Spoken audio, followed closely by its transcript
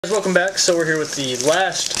Welcome back. So we're here with the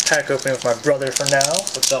last pack opening with my brother for now.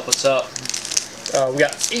 What's up, what's up? We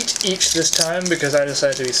got 8 each this time because I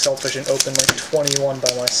decided to be selfish and open like 21 by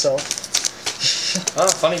myself. Oh,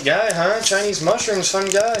 funny guy, huh? Chinese mushrooms, fun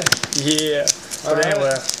guy. Yeah. But anyway,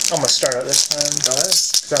 I'm going to start out this time. Go ahead.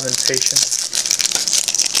 Because I'm impatient.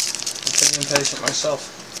 I'm pretty impatient myself.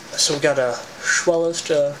 So we got a Schwellos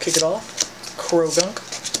to kick it off, Krogunk,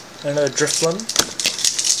 and another Drifloon.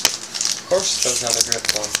 Of course there's another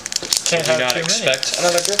Drifloon. Can't Did you have not too many. expect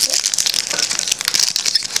another Drifloon?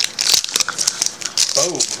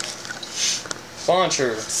 Oh.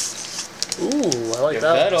 Launcher. Ooh, I like Your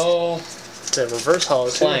that one. Vettel. It's a reverse holo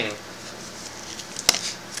too. Clang.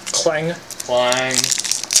 Clang. Clang.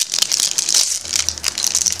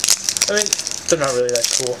 I mean, they're not really that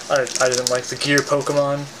cool. I didn't like the gear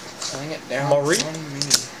Pokemon. Clang it down Marie. on me.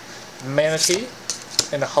 Manatee.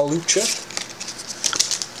 And a Halucha.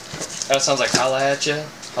 That sounds like holla at ya.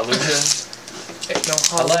 Halucha. Ain't no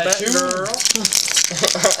Holla holla at back, you. girl.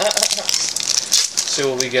 See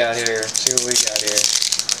what we got here. See what we got here.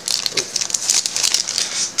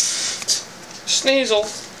 Sneasel.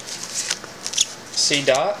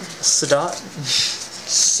 C-Dot. Sadat.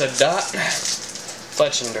 Sadat.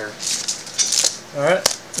 Fletchender. Alright,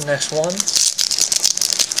 next one.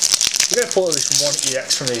 We gotta pull at least one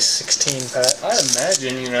EX from these 16 packs. I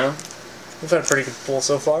imagine, you know. We've had a pretty good pull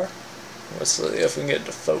so far. Let's see if we can get it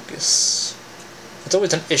to focus. It's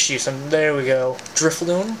always an issue, so there we go.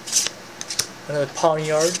 Drifloon. Another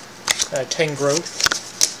Pawniard. Tangrowth.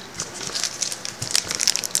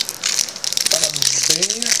 Bada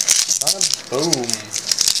bing. Bada boom.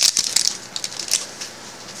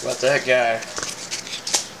 What about that guy?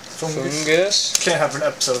 Fungus. Can't have an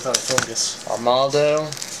episode without a fungus. Armaldo.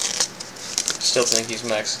 Still think he's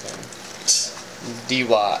Mexican.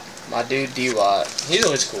 D-Watt. My dude D-Watt. He's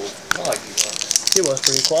always cool. I like D-Watt. He was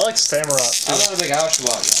pretty cool. I like Samurott too. I'm not a big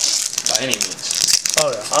Oshawott guy, by any means. Oh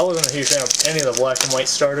yeah, I wasn't a huge fan of any of the black and white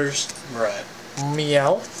starters. Right.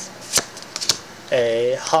 Meowth,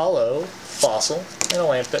 a Hollow Fossil, and a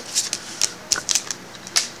Lampet.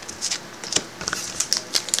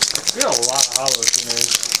 We got a lot of hollows in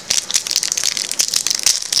these.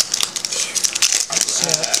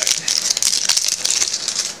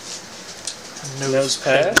 Nose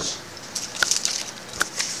pads.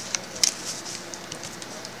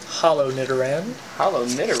 Hollow Nidoran. Hollow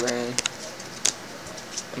Nidoran.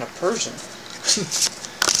 And a Persian.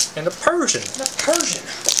 And a Persian. And a Persian.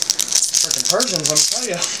 Freaking Persians, let me tell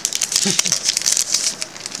you.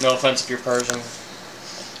 No offense if you're Persian.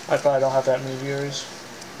 I probably don't have that many viewers.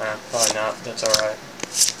 Nah, probably not. That's alright.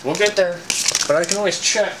 We'll get there. But I can always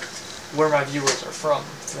check where my viewers are from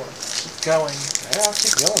if you want to keep going. Yeah, I'll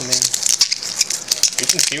keep going, man. You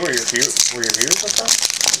can see where your viewers are from?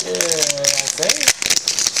 Yeah, I think.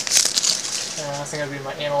 I think that'd be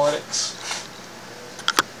my analytics.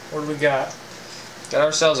 What do we got? Got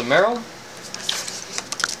ourselves a Meryl.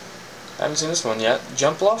 Haven't seen this one yet.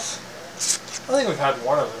 Jumpluff. I think we've had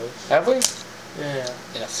one of those. Have we? Yeah.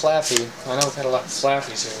 Yeah, Flaffy. I know we've had a lot of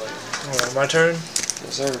Flaffies here lately. Alright, my turn?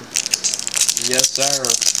 Yes, sir. Yes, sir.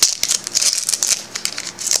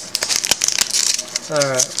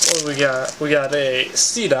 Alright, what do we got? We got a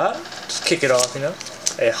C-Dot. Just kick it off, you know.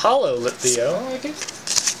 A Hollow Litleo. I like it.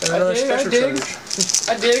 And another special dig. charge.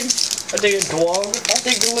 I dig. I dig it, Dwog. I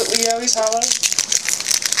dig the Litleo. He's hollow.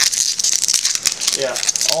 Yeah.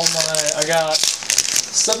 I got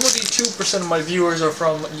 72% of my viewers are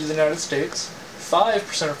from the United States.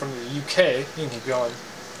 5% are from the UK. You can keep going.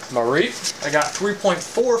 Marie. I got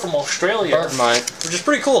 3.4 from Australia. Bergmite. Which is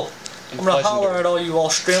pretty cool. And I'm gonna holler Fletchender. at all you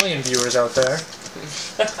Australian viewers out there.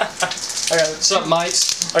 What's up,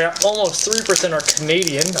 mites? I got almost 3% are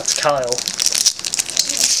Canadian. That's Kyle.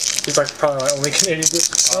 He's like probably my only Canadian.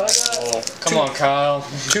 Oh, come on, Kyle.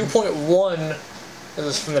 2.1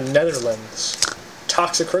 is from the Netherlands.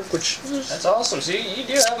 Toxicroak, which is, That's awesome. See, you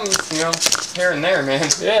do have them, you know, here and there,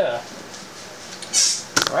 man. yeah.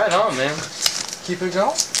 Right on, man. Keep it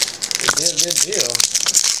going. Good deal, good deal.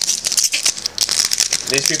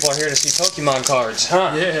 These people are here to see Pokemon cards,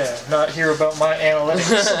 huh? Yeah, not hear about my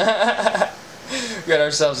analytics. We got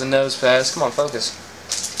ourselves a nose pass. Come on, focus.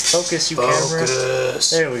 Focus, you camera.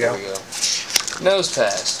 There we go. Nose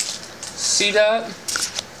pass. C-Dot.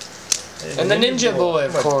 And the Ninja Boy,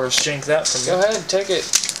 of course. Jink that from Go me. ahead, take it.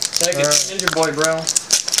 Take it, Ninja Boy, bro.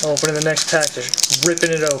 Opening the next pack, just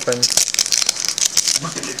ripping it open.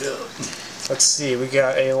 Ripping it up. Let's see, we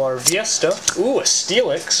got a Larviesta. Ooh, a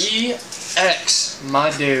Steelix. EX, my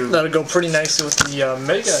dude. That'll go pretty nicely with the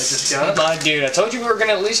Mega I just got. My dude, I told you we were going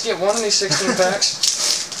to at least get one of these 16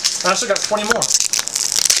 packs. I also got 20 more.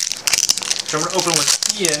 which I'm going to open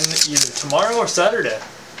with Ian either tomorrow or Saturday.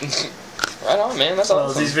 Right on, man. That's Well,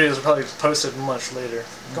 awesome. these videos are probably posted much later.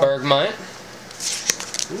 Bergmite.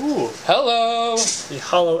 Ooh, Hello. the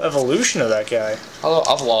hollow evolution of that guy. Hello,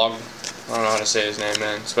 Avlog. I don't know how to say his name,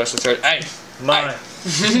 man. Special threat. Hey. Mine.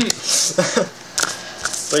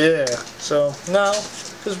 But yeah, so now,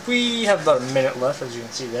 because we have about a minute left, as you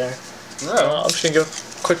can see there. I'm just going to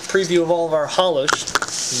give a quick preview of all of our hollows.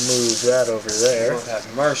 Move that over there. Lord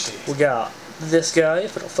have mercy. We got this guy,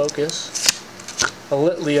 if it'll focus. A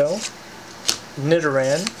Litleo.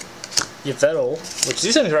 Nidoran. Yveltal, which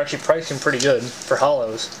these things are actually pricing pretty good for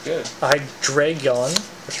hollows. Good. A Hydreigon,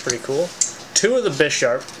 which is pretty cool. 2 of the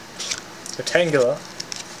Bisharp. A Tangela.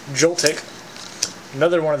 Joltik.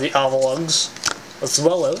 Another one of the Avaluggs. A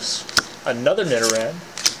Zwelos. Another Nidoran.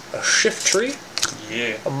 A Shiftry.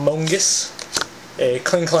 Yeah. A Mongus. A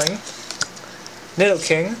Klinklang.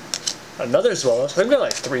 Nidoking. Another Zwelos. I think we got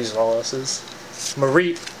like 3 Zweloses.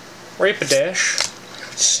 Mareep. Rapidash.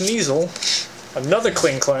 Sneasel. Another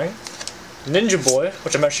Klinklang. Ninja Boy,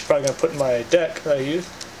 which I'm actually probably going to put in my deck that I use.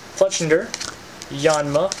 Fletchinder.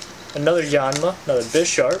 Yanma. Another Yanma. Another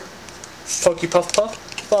Bisharp. Pokepuff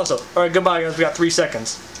Puff. Awesome. Alright, goodbye guys. We got 3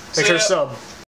 seconds. Make sure to sub.